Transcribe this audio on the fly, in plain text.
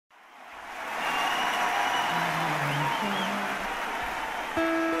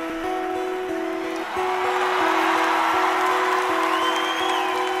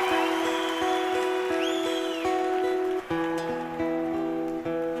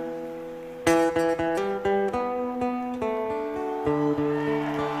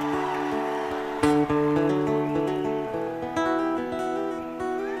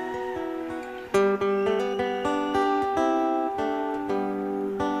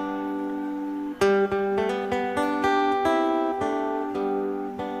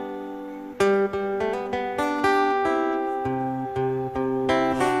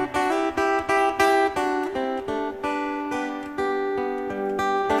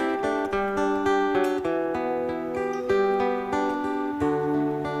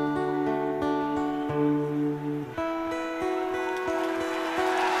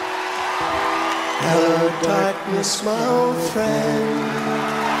darkness, my old friend.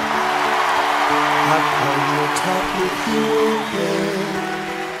 I've come to talk with you again,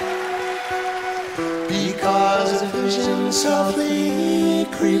 because a vision softly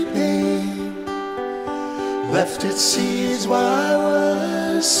creeping left its seeds while I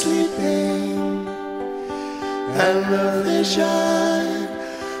was sleeping, and the vision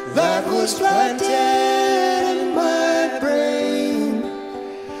that was planted in my brain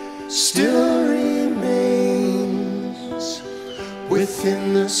still remains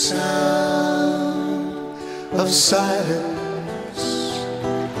within the sound of silence.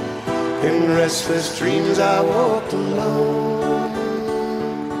 In restless dreams I walked alone,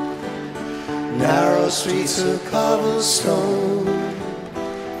 narrow streets of cobblestone,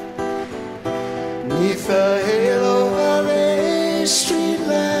 neath the halo of a street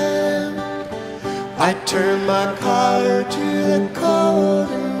lamp. I turned my collar to the cold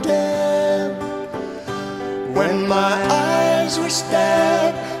and damp, when my eyes were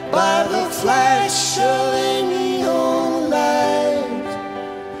stabbed by the flash of a neon light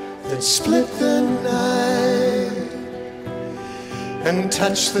that split the night and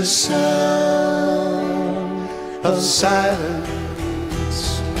touched the sound of silence.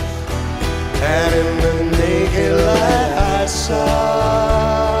 And in the naked light I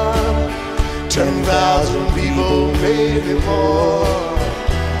saw 10,000 people, maybe more,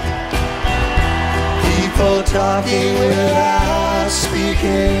 people talking without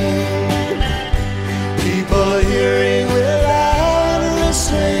speaking, people hearing without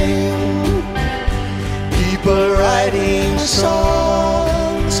listening, people writing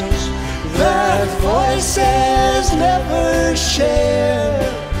songs that voices never share,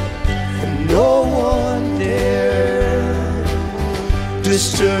 and no one dared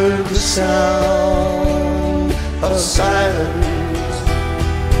disturb the sound of silence.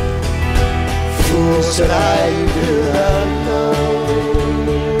 Fools that I do not know,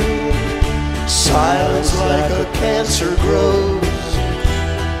 silence like a cancer grows.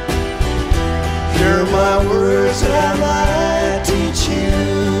 Hear my words that I might teach you,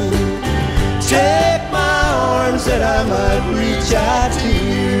 take my arms that I might reach out to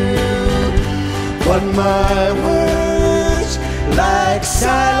you, but my words like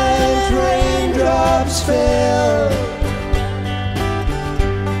silent raindrops fell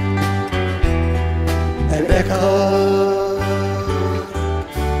and echoed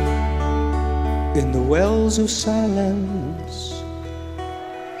in the wells of silence.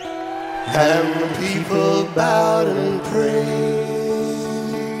 And the people bowed and prayed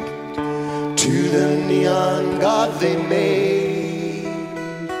to the neon god they made,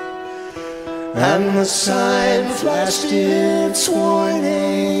 and the sign flashed its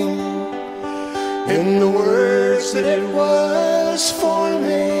warning in the words that it was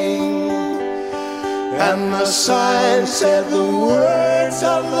forming, and the sign said the words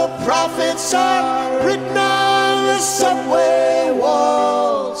of the prophets are written on the subway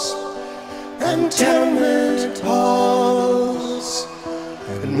walls and tenement halls,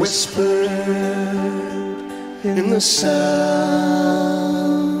 and whispered in the sound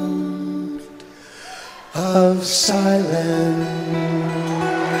of silence.